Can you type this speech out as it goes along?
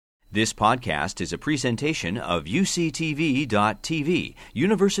This podcast is a presentation of UCTV.tv,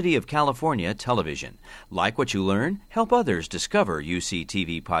 University of California Television. Like what you learn? Help others discover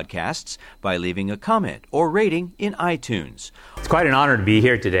UCTV podcasts by leaving a comment or rating in iTunes. It's quite an honor to be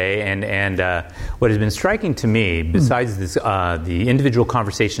here today, and what has been striking to me, besides this, the individual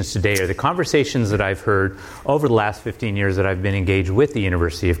conversations today, are the conversations that I've heard over the last 15 years that I've been engaged with the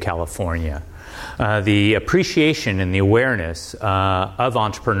University of California. The appreciation and the awareness of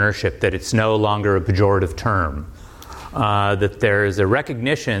entrepreneurship, that it's no longer a pejorative term, that there is a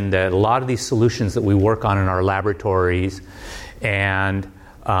recognition that a lot of these solutions that we work on in our laboratories and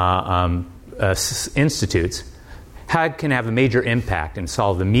institutes can have a major impact and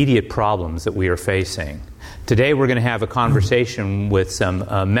solve immediate problems that we are facing. Today we're going to have a conversation with some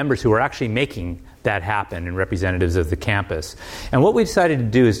members who are actually making that happen and representatives of the campus. And what we decided to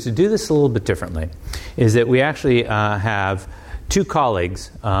do is to do this a little bit differently, is that we actually have two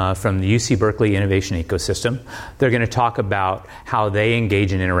colleagues from the UC Berkeley Innovation Ecosystem. They're going to talk about how they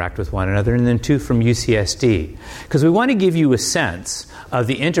engage and interact with one another, and then two from UCSD. Because we want to give you a sense of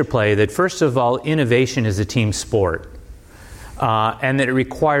the interplay that, first of all, innovation is a team sport. And that it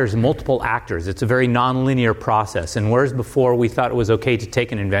requires multiple actors. It's a very nonlinear process. And whereas before we thought it was okay to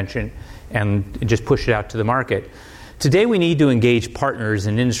take an invention and just push it out to the market, today we need to engage partners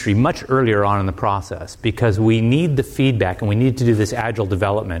in industry much earlier on in the process, because we need the feedback and we need to do this agile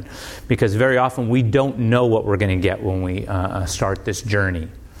development, because very often we don't know what we're going to get when we start this journey.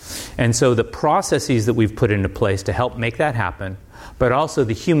 And so the processes that we've put into place to help make that happen, but also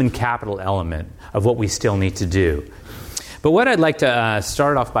the human capital element of what we still need to do. But what I'd like to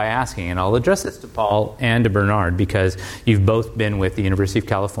start off by asking, and I'll address this to Paul and to Bernard, because you've both been with the University of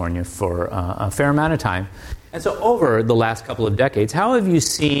California for a fair amount of time. And so over the last couple of decades, how have you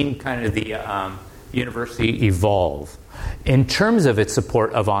seen kind of the university evolve in terms of its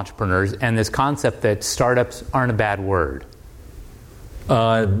support of entrepreneurs and this concept that startups aren't a bad word?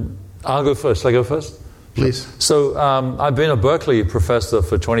 I'll go first. Shall I go first? Please. So I've been a Berkeley professor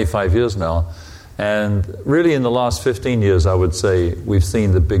for 25 years now. And really in the last 15 years, I would say, we've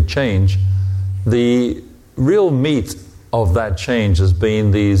seen the big change. The real meat of that change has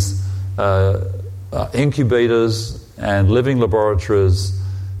been these incubators and living laboratories,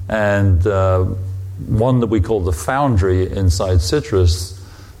 and one that we call the Foundry inside Citrus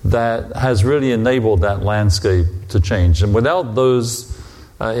that has really enabled that landscape to change. And without those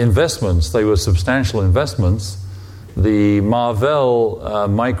investments, they were substantial investments. The Marvell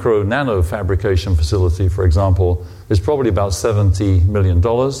micro-nano fabrication facility, for example, is probably about $70 million.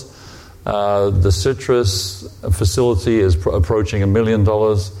 The Citrus facility is approaching $1 million.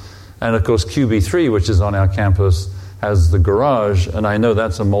 And of course, QB3, which is on our campus, has the garage, and I know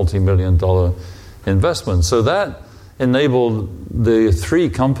that's a multi-million-dollar investment. So that enabled the three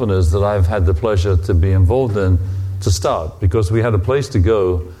companies that I've had the pleasure to be involved in to start, because we had a place to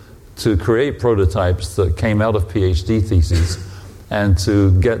go to create prototypes that came out of PhD theses and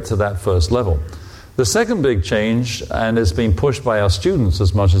to get to that first level. The second big change, and it's been pushed by our students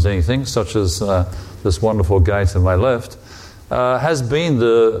as much as anything, such as this wonderful guy to my left, has been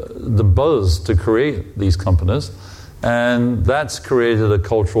the buzz to create these companies, and that's created a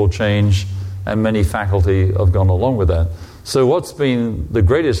cultural change, and many faculty have gone along with that. So what's been the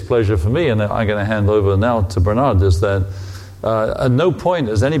greatest pleasure for me, and I'm going to hand over now to Bernard, is that at no point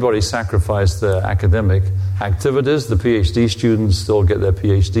has anybody sacrificed their academic activities. The PhD students still get their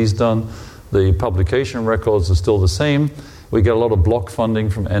PhDs done. The publication records are still the same. We get a lot of block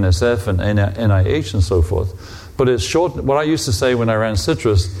funding from NSF and NIH and so forth. But it's short. What I used to say when I ran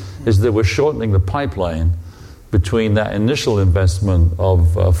Citrus is that we're shortening the pipeline between that initial investment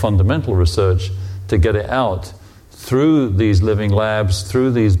of fundamental research to get it out through these living labs,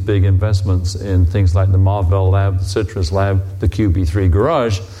 through these big investments in things like the Marvell lab, the Citrus lab, the QB3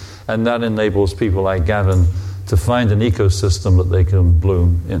 garage, and that enables people like Gavin to find an ecosystem that they can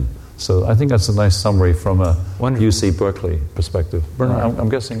bloom in. So I think that's a nice summary from a UC Berkeley perspective. Bernard, I'm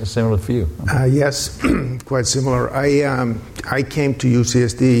guessing it's similar for you. Yes, quite similar. I came to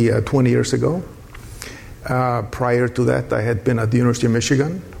UCSD 20 years ago. Prior to that, I had been at the University of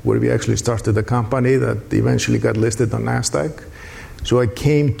Michigan, where we actually started a company that eventually got listed on NASDAQ. So I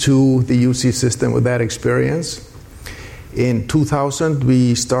came to the UC system with that experience. In 2000,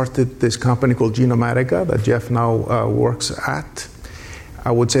 we started this company called Genomatica that Jeff now works at.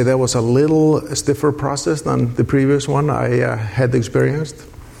 I would say that was a little stiffer process than the previous one I had experienced.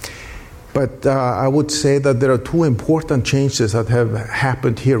 But I would say that there are two important changes that have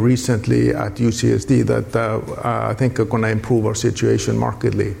happened here recently at UCSD that I think are going to improve our situation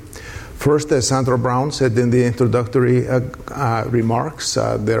markedly. First, as Sandra Brown said in the introductory remarks,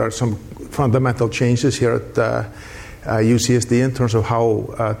 there are some fundamental changes here at UCSD in terms of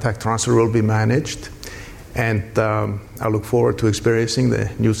how tech transfer will be managed. And I look forward to experiencing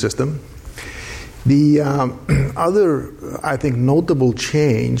the new system. The other, I think, notable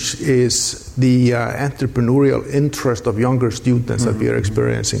change is the entrepreneurial interest of younger students that we are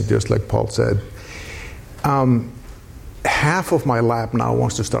experiencing, just like Paul said. Half of my lab now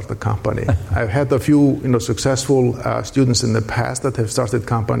wants to start a company. I've had a few successful students in the past that have started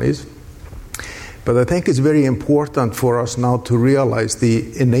companies. But I think it's very important for us now to realize the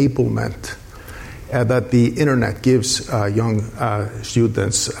enablement that the internet gives young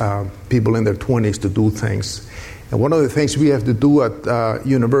students, people in their 20s, to do things. And one of the things we have to do at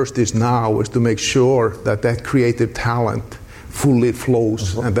universities now is to make sure that that creative talent fully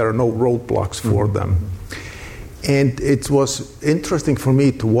flows and there are no roadblocks for them. And it was interesting for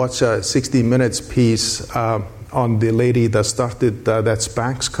me to watch a 60 Minutes piece on the lady that started that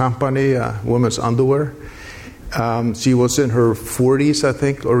Spanx company, women's underwear. She was in her 40s, I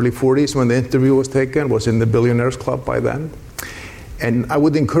think, early 40s when the interview was taken, was in the Billionaires Club by then. And I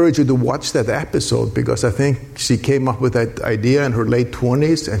would encourage you to watch that episode because I think she came up with that idea in her late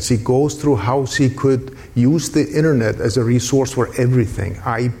 20s, and she goes through how she could use the internet as a resource for everything,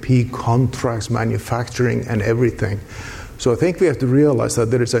 IP, contracts, manufacturing, and everything. So I think we have to realize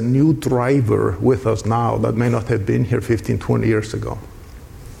that there is a new driver with us now that may not have been here 15, 20 years ago.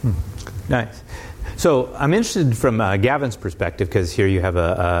 Nice. So I'm interested from Gavin's perspective, because here you have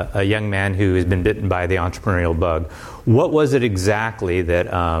a young man who has been bitten by the entrepreneurial bug. What was it exactly that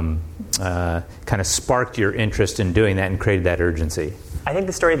kind of sparked your interest in doing that and created that urgency? I think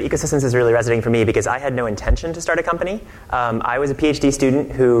the story of ecosystems is really resonating for me because I had no intention to start a company. I was a PhD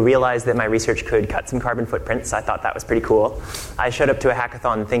student who realized that my research could cut some carbon footprints. I thought that was pretty cool. I showed up to a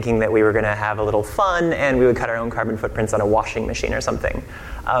hackathon thinking that we were going to have a little fun and we would cut our own carbon footprints on a washing machine or something.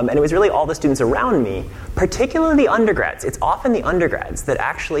 And it was really all the students around me, particularly the undergrads. It's often the undergrads that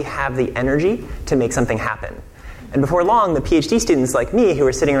actually have the energy to make something happen. And before long, the PhD students like me, who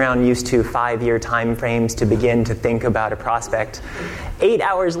are sitting around used to 5-year time frames to begin to think about a prospect, 8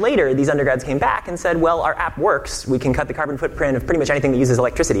 hours later, these undergrads came back and said, well, our app works. We can cut the carbon footprint of pretty much anything that uses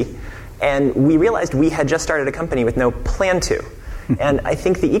electricity. And we realized we had just started a company with no plan to. And I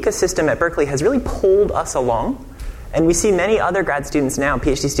think the ecosystem at Berkeley has really pulled us along. And we see many other grad students now,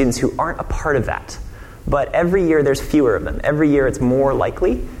 PhD students, who aren't a part of that. But every year there's fewer of them. Every year it's more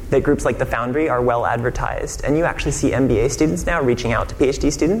likely that groups like the Foundry are well advertised. And you actually see MBA students now reaching out to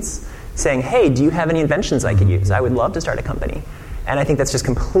PhD students saying, hey, do you have any inventions I could use? I would love to start a company. And I think that's just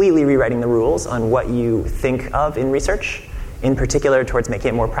completely rewriting the rules on what you think of in research, in particular towards making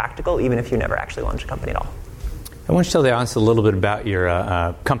it more practical, even if you never actually launch a company at all. I want you to tell the audience a little bit about your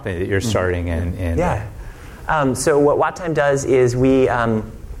company that you're starting. So what WattTime does is we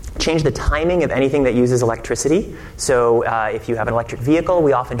change the timing of anything that uses electricity. So if you have an electric vehicle,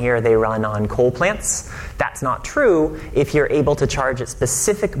 we often hear they run on coal plants. That's not true if you're able to charge at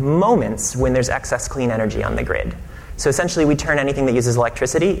specific moments when there's excess clean energy on the grid. So essentially, we turn anything that uses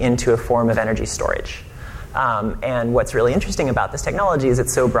electricity into a form of energy storage. And what's really interesting about this technology is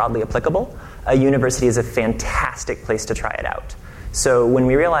it's so broadly applicable. A university is a fantastic place to try it out. So when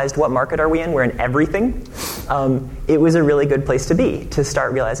we realized what market are we in, we're in everything, it was a really good place to be, to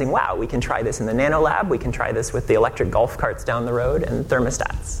start realizing, wow, we can try this in the nano lab, we can try this with the electric golf carts down the road, and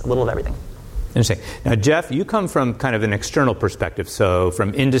thermostats, a little of everything. Interesting. Now, Jeff, you come from kind of an external perspective, so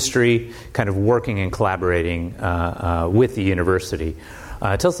from industry, kind of working and collaborating with the university.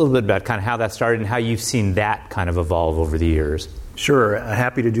 Tell us a little bit about kind of how that started and how you've seen that kind of evolve over the years. Sure,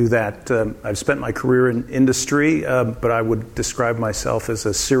 happy to do that. I've spent my career in industry, but I would describe myself as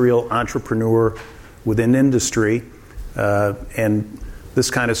a serial entrepreneur within industry. And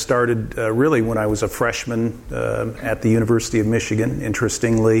this kind of started really when I was a freshman at the University of Michigan,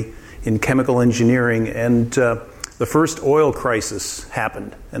 interestingly, in chemical engineering. And the first oil crisis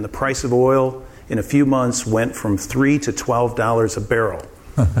happened, and the price of oil in a few months went from $3 to $12 a barrel.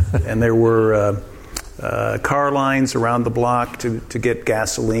 And there were car lines around the block to get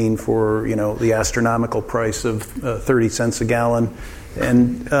gasoline for the astronomical price of 30 cents a gallon.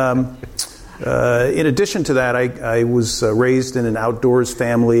 And in addition to that, I was raised in an outdoors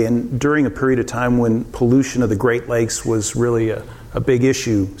family, and during a period of time when pollution of the Great Lakes was really a big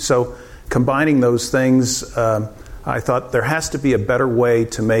issue. So combining those things, I thought there has to be a better way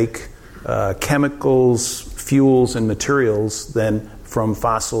to make chemicals, fuels, and materials than from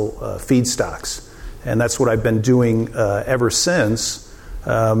fossil feedstocks. And that's what I've been doing ever since.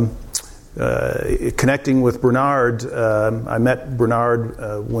 connecting with Bernard, I met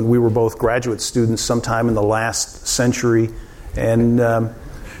Bernard when we were both graduate students sometime in the last century, and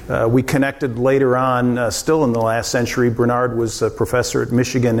we connected later on, still in the last century. Bernard was a professor at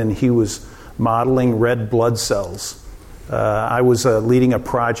Michigan, and he was modeling red blood cells. I was leading a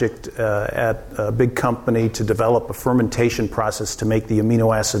project at a big company to develop a fermentation process to make the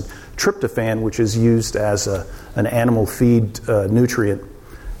amino acid tryptophan, which is used as an animal feed nutrient.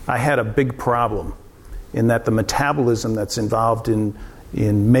 I had a big problem in that the metabolism that's involved in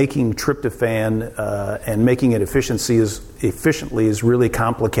making tryptophan and making it efficiently is really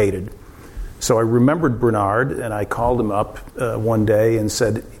complicated. So I remembered Bernard, and I called him up one day and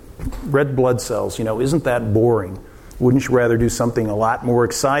said, red blood cells, isn't that boring? Wouldn't you rather do something a lot more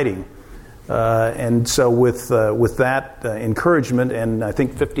exciting? And so with that encouragement, and I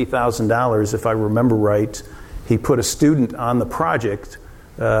think $50,000, if I remember right, he put a student on the project.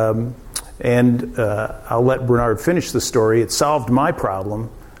 And I'll let Bernard finish the story. It solved my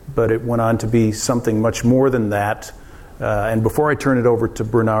problem, but it went on to be something much more than that. And before I turn it over to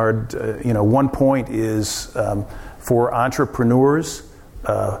Bernard, one point is for entrepreneurs,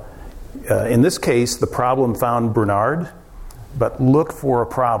 in this case, the problem found Bernard, but look for a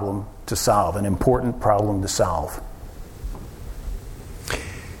problem to solve, an important problem to solve.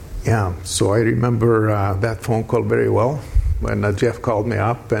 Yeah, so I remember that phone call very well when Jeff called me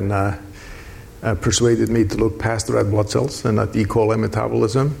up and persuaded me to look past the red blood cells and at E. coli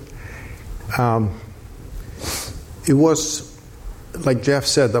metabolism. It was, like Jeff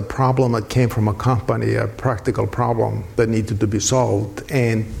said, a problem that came from a company, a practical problem that needed to be solved.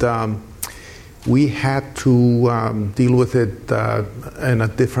 And we had to deal with it in a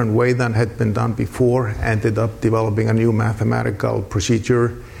different way than had been done before. Ended up developing a new mathematical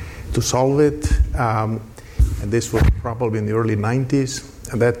procedure to solve it. And this was probably in the early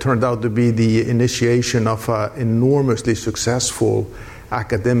 90s. And that turned out to be the initiation of an enormously successful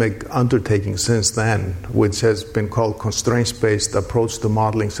academic undertaking since then, which has been called constraints-based approach to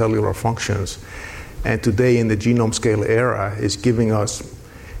modeling cellular functions. And today in the genome scale era is giving us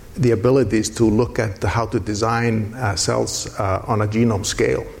the abilities to look at how to design cells on a genome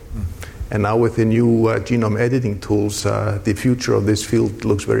scale. And now with the new genome editing tools, the future of this field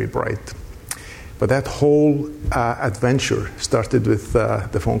looks very bright. But that whole adventure started with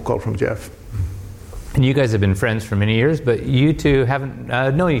the phone call from Jeff. And you guys have been friends for many years, but you two haven't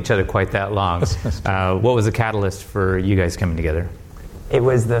known each other quite that long. What was the catalyst for you guys coming together? It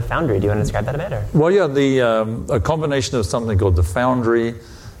was the Foundry. Do you want to describe that a bit? Or? Well, yeah, a combination of something called the Foundry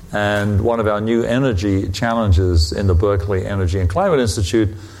and one of our new energy challenges in the Berkeley Energy and Climate Institute.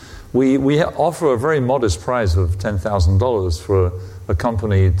 We offer a very modest prize of $10,000 for a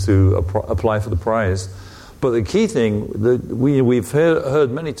company to apply for the prize. But the key thing that we've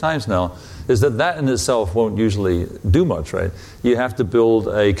heard many times now is that in itself won't usually do much, right? You have to build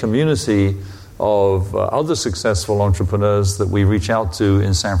a community of other successful entrepreneurs that we reach out to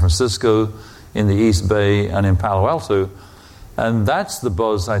in San Francisco, in the East Bay, and in Palo Alto. And that's the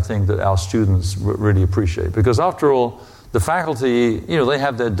buzz, I think, that our students really appreciate. Because after all, the faculty, they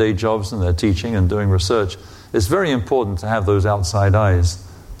have their day jobs and they're teaching and doing research. It's very important to have those outside eyes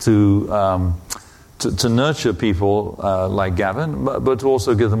to nurture people like Gavin, but to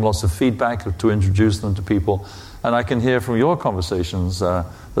also give them lots of feedback, to introduce them to people. And I can hear from your conversations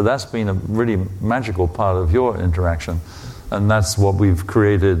that's been a really magical part of your interaction. And that's what we've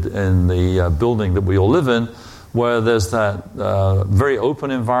created in the building that we all live in, where there's that very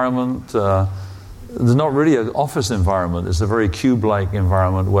open environment. There's not really an office environment. It's a very cube-like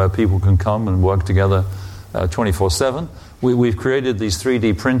environment where people can come and work together 24/7. We've created these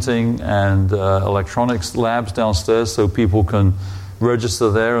 3D printing and electronics labs downstairs so people can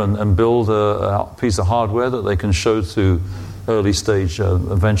register there and build a piece of hardware that they can show to early-stage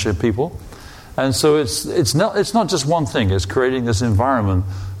venture people. And so it's not just one thing. It's creating this environment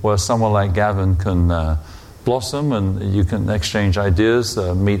where someone like Gavin can blossom and you can exchange ideas,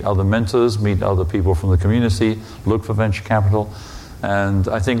 meet other mentors, meet other people from the community, look for venture capital. And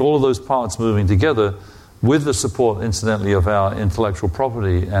I think all of those parts moving together with the support, incidentally, of our intellectual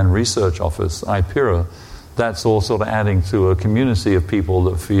property and research office, IPERA, that's all sort of adding to a community of people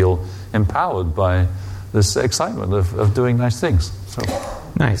that feel empowered by this excitement of doing nice things. So.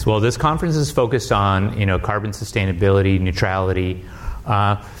 Nice. Well, this conference is focused on carbon sustainability, neutrality.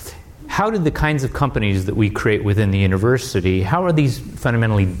 How did the kinds of companies that we create within the university, how are these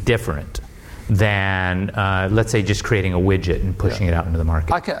fundamentally different than, let's say, just creating a widget and pushing it out into the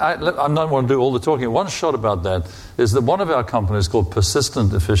market? I'm not going to do all the talking. One shot about that is that one of our companies called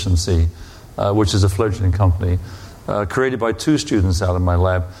Persistent Efficiency, which is a fledgling company, created by two students out of my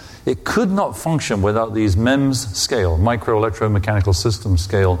lab. it could not function without these MEMS scale, micro electromechanical system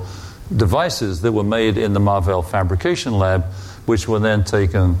scale devices that were made in the Marvell fabrication lab, which were then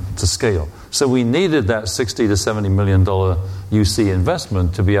taken to scale. So we needed that $60 to $70 million UC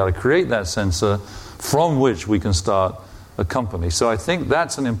investment to be able to create that sensor from which we can start a company. So I think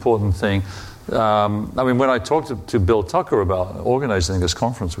that's an important thing. When I talked to Bill Tucker about organizing this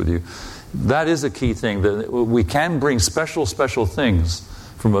conference with you, that is a key thing, that we can bring special things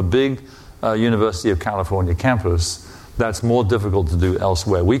from a big University of California campus that's more difficult to do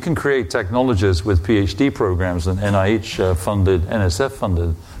elsewhere. We can create technologies with PhD programs and NIH-funded,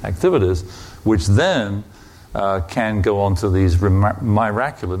 NSF-funded activities, which then can go on to these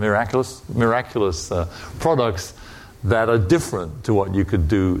miraculous products that are different to what you could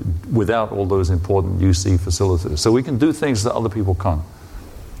do without all those important UC facilities. So we can do things that other people can't.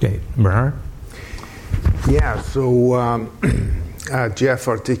 Okay, Bernard? Yeah, so Jeff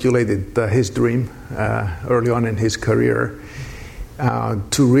articulated his dream early on in his career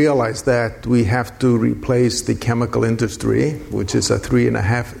to realize that we have to replace the chemical industry, which is a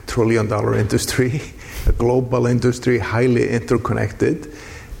 $3.5 trillion industry, a global industry, highly interconnected,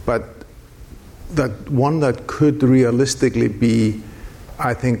 but that one that could realistically be,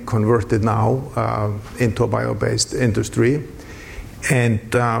 I think, converted now into a bio-based industry.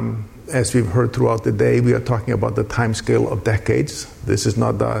 And as we've heard throughout the day, we are talking about the time scale of decades. This is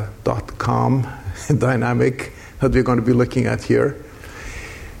not the dot-com dynamic that we're going to be looking at here.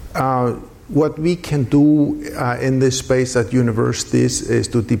 What we can do in this space at universities is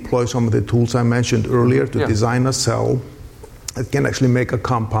to deploy some of the tools I mentioned earlier to design a cell that can actually make a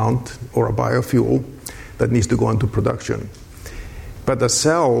compound or a biofuel that needs to go into production. But a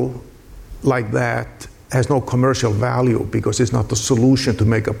cell like that has no commercial value because it's not the solution to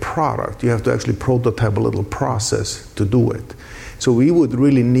make a product. You have to actually prototype a little process to do it. So we would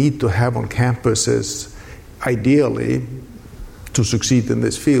really need to have on campuses, ideally, to succeed in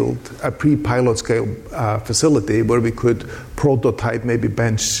this field, a pre-pilot scale facility where we could prototype maybe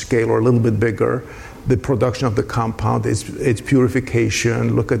bench scale or a little bit bigger, the production of the compound, its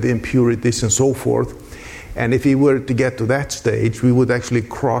purification, look at the impurities and so forth. And if we were to get to that stage, we would actually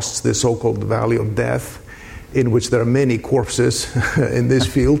cross the so-called valley of death, in which there are many corpses in this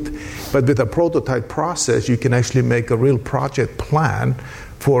field. But with a prototype process, you can actually make a real project plan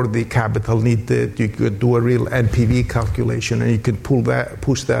for the capital needed. You could do a real NPV calculation, and you can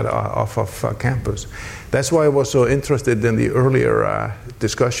push that off of campus. That's why I was so interested in the earlier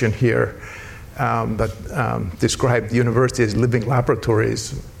discussion here that described the university as living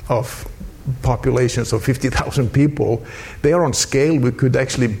laboratories of populations of 50,000 people. They are on scale. We could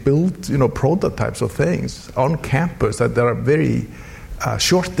actually build, prototypes of things on campus that are very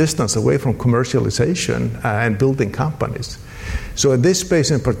short distance away from commercialization and building companies. So in this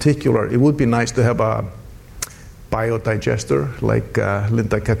space in particular, it would be nice to have a biodigester like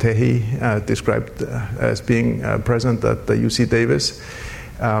Linda Katehi described as being present at the UC Davis,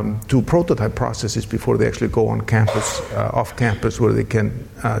 to prototype processes before they actually go on campus, off campus, where they can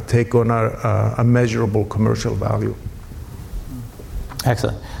take on a measurable commercial value.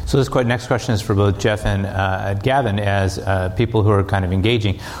 Excellent. So this next question is for both Jeff and Gavin, as people who are kind of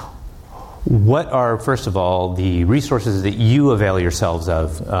engaging. What are, first of all, the resources that you avail yourselves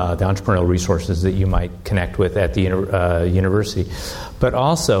of, the entrepreneurial resources that you might connect with at the university? But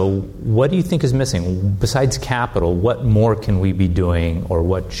also, what do you think is missing? Besides capital, what more can we be doing, or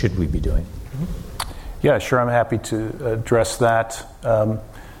what should we be doing? Yeah, sure. I'm happy to address that.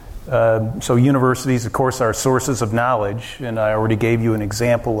 So universities, of course, are sources of knowledge, and I already gave you an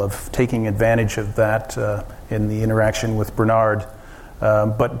example of taking advantage of that in the interaction with Bernard.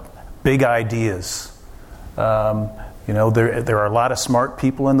 But big ideas. There are a lot of smart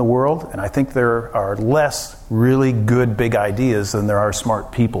people in the world, and I think there are less really good big ideas than there are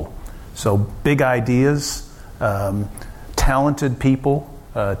smart people. So big ideas, talented people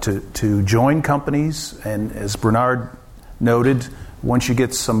to join companies, and as Bernard noted, once you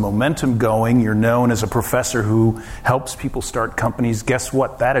get some momentum going, you're known as a professor who helps people start companies. Guess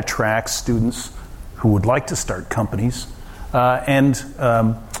what? That attracts students who would like to start companies. And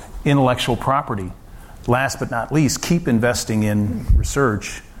intellectual property. Last but not least, keep investing in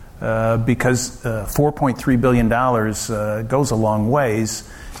research because $4.3 billion goes a long ways.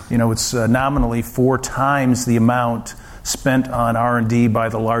 It's nominally 4 times the amount spent on R&D by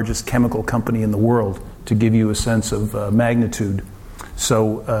the largest chemical company in the world, to give you a sense of magnitude.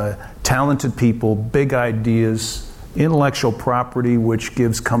 So talented people, big ideas, intellectual property, which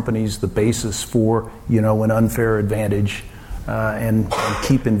gives companies the basis for an unfair advantage. And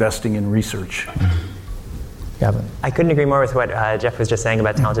keep investing in research. Gavin? I couldn't agree more with what Jeff was just saying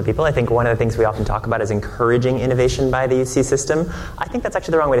about talented people. I think one of the things we often talk about is encouraging innovation by the UC system. I think that's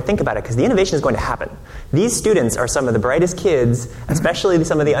actually the wrong way to think about it, because the innovation is going to happen. These students are some of the brightest kids, especially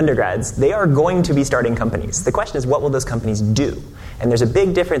some of the undergrads. They are going to be starting companies. The question is, what will those companies do? And there's a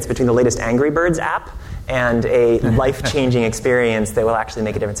big difference between the latest Angry Birds app and a life-changing experience that will actually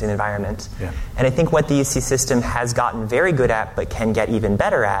make a difference in the environment. Yeah. And I think what the UC system has gotten very good at, but can get even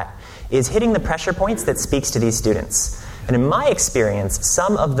better at, is hitting the pressure points that speaks to these students. And in my experience,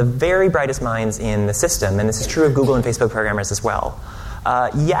 some of the very brightest minds in the system, and this is true of Google and Facebook programmers as well,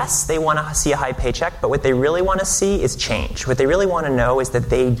 yes, they want to see a high paycheck, but what they really want to see is change. What they really want to know is that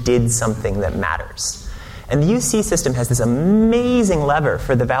they did something that matters. And the UC system has this amazing lever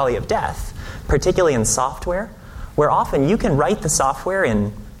for the Valley of Death, particularly in software, where often you can write the software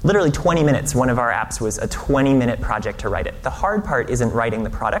in literally 20 minutes. One of our apps was a 20-minute project to write it. The hard part isn't writing the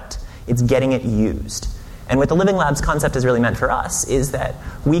product, it's getting it used. And what the Living Labs concept has really meant for us is that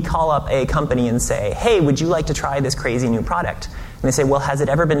we call up a company and say, hey, would you like to try this crazy new product? And they say, well, has it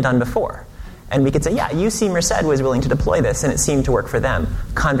ever been done before? And we could say, yeah, UC Merced was willing to deploy this, and it seemed to work for them.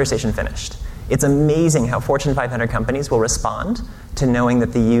 Conversation finished. It's amazing how Fortune 500 companies will respond to knowing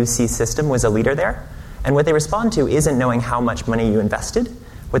that the UC system was a leader there. And what they respond to isn't knowing how much money you invested.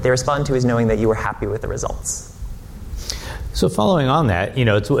 What they respond to is knowing that you were happy with the results. So following on that,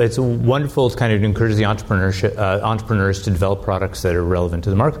 it's wonderful to kind of encourage the entrepreneurs to develop products that are relevant to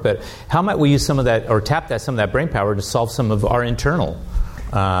the market. But how might we use some of that, or tap some of that brain power to solve some of our internal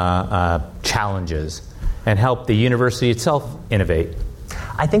challenges and help the university itself innovate?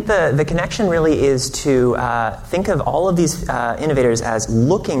 I think the connection really is to think of all of these innovators as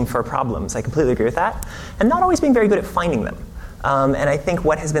looking for problems. I completely agree with that. And not always being very good at finding them. And I think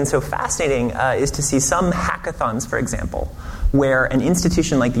what has been so fascinating is to see some hackathons, for example, where an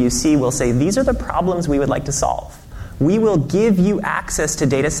institution like the UC will say, these are the problems we would like to solve. We will give you access to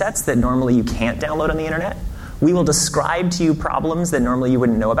data sets that normally you can't download on the internet. We will describe to you problems that normally you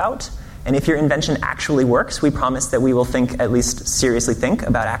wouldn't know about. And if your invention actually works, we promise that we will at least seriously think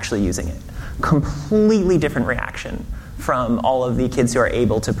about actually using it. Completely different reaction from all of the kids who are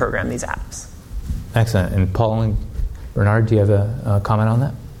able to program these apps. Excellent. And Paul and Bernard, do you have a comment on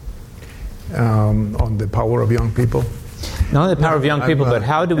that? On the power of young people? Not only the power of young people, but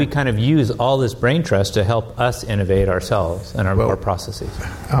how do we kind of use all this brain trust to help us innovate ourselves and our processes?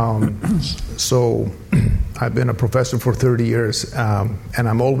 So I've been a professor for 30 years, and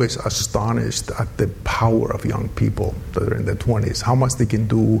I'm always astonished at the power of young people that are in their 20s, how much they can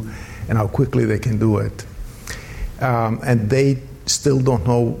do and how quickly they can do it. And they still don't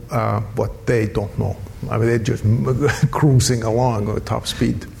know what they don't know. I mean, they're just cruising along at top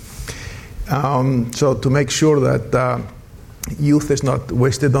speed. So to make sure that youth is not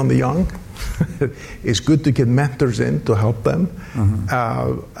wasted on the young, it's good to get mentors in to help them.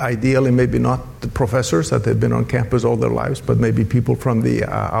 Mm-hmm. Ideally, maybe not the professors that have been on campus all their lives, but maybe people from the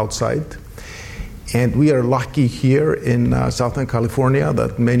outside. And we are lucky here in Southern California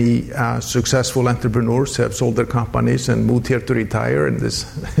that many successful entrepreneurs have sold their companies and moved here to retire in this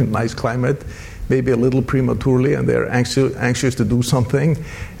nice climate, maybe a little prematurely, and they're anxious to do something.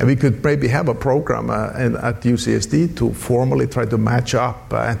 And we could maybe have a program at UCSD to formally try to match up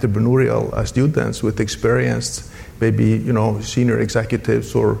entrepreneurial students with experienced, maybe senior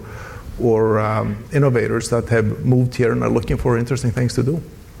executives or innovators that have moved here and are looking for interesting things to do.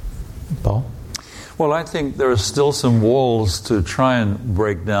 Paul? Well, I think there are still some walls to try and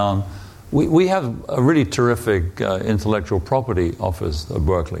break down. We have a really terrific intellectual property office at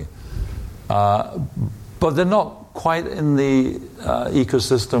Berkeley. But they're not quite in the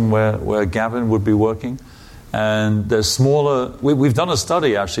ecosystem where Gavin would be working. And they're smaller. We've done a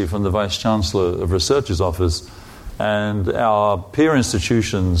study, actually, from the Vice Chancellor of Research's office, and our peer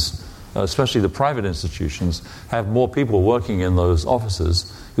institutions, especially the private institutions, have more people working in those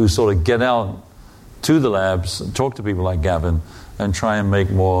offices who sort of get out to the labs, talk to people like Gavin, and try and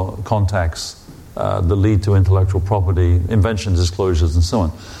make more contacts that lead to intellectual property, invention disclosures, and so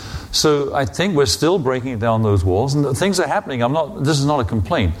on. So I think we're still breaking down those walls, and things are happening. This is not a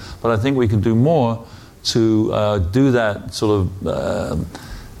complaint, but I think we can do more to do that sort of.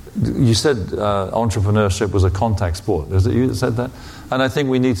 You said entrepreneurship was a contact sport. Is it you that said that? And I think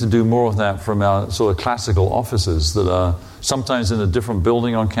we need to do more of that from our sort of classical offices that are sometimes in a different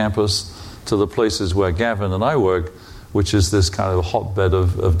building on campus to the places where Gavin and I work, which is this kind of hotbed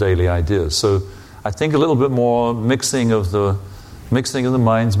of daily ideas. So I think a little bit more mixing of the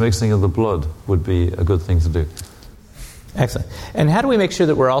minds, mixing of the blood would be a good thing to do. Excellent. And how do we make sure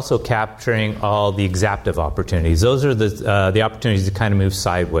that we're also capturing all the exaptive opportunities? Those are the opportunities to kind of move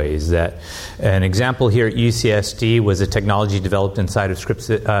sideways. That an example here at UCSD was a technology developed inside of Scripps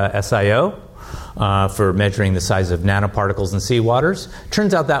SIO for measuring the size of nanoparticles in seawaters.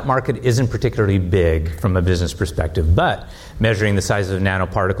 Turns out that market isn't particularly big from a business perspective, but measuring the size of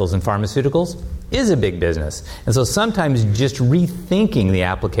nanoparticles in pharmaceuticals is a big business. And so sometimes just rethinking the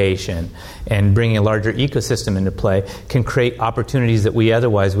application and bringing a larger ecosystem into play can create opportunities that we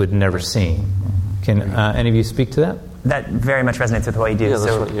otherwise would never see. Can any of you speak to that? That very much resonates with what you do. Yeah,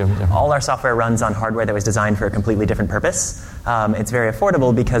 that's right, yeah. All our software runs on hardware that was designed for a completely different purpose. It's very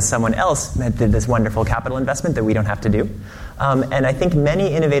affordable because someone else did this wonderful capital investment that we don't have to do. And I think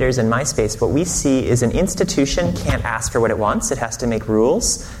many innovators in my space, what we see is an institution can't ask for what it wants. It has to make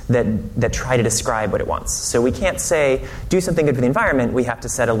rules that try to describe what it wants. So we can't say, do something good for the environment. We have to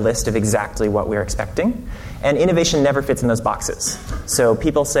set a list of exactly what we're expecting. And innovation never fits in those boxes. So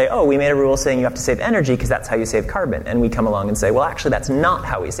people say, oh, we made a rule saying you have to save energy because that's how you save carbon. And we come along and say, well, actually, that's not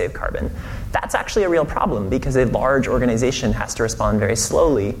how we save carbon. That's actually a real problem because a large organization has to respond very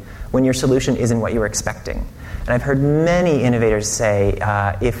slowly when your solution isn't what you were expecting. And I've heard many innovators say,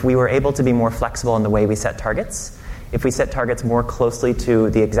 if we were able to be more flexible in the way we set targets, if we set targets more closely to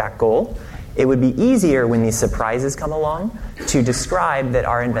the exact goal, it would be easier when these surprises come along to describe that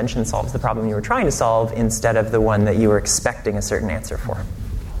our invention solves the problem you were trying to solve instead of the one that you were expecting a certain answer for.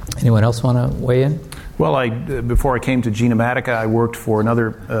 Anyone else want to weigh in? Well, before I came to Genomatica, I worked for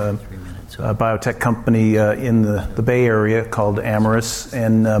another biotech company in the Bay Area called Amyris.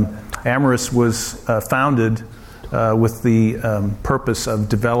 And Amyris was founded with the purpose of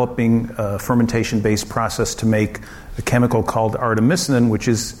developing a fermentation-based process to make a chemical called artemisinin, which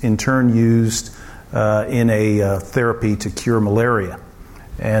is in turn used in a therapy to cure malaria.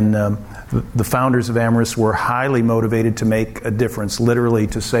 And the founders of Amyris were highly motivated to make a difference, literally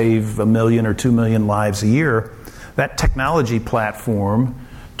to save 1 million or 2 million lives a year. That technology platform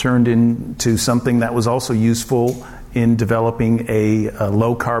turned into something that was also useful in developing a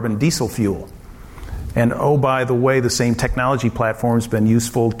low-carbon diesel fuel. And oh, by the way, the same technology platform has been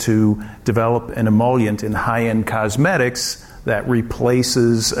useful to develop an emollient in high-end cosmetics that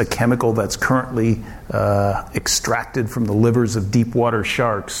replaces a chemical that's currently extracted from the livers of deep water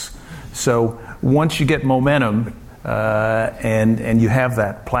sharks. So once you get momentum and you have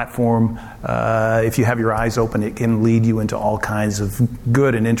that platform, if you have your eyes open, it can lead you into all kinds of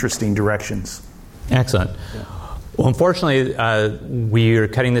good and interesting directions. Excellent. Yeah. Well, unfortunately, we are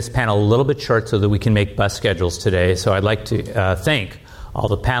cutting this panel a little bit short so that we can make bus schedules today. So I'd like to thank all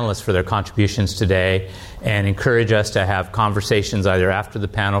the panelists for their contributions today and encourage us to have conversations either after the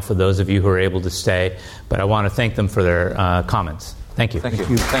panel for those of you who are able to stay. But I want to thank them for their comments. Thank you. Thank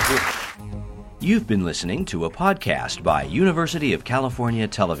you. Thank you. You've been listening to a podcast by University of California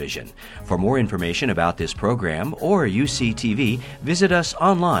Television. For more information about this program or UCTV, visit us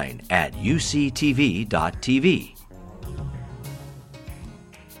online at uctv.tv.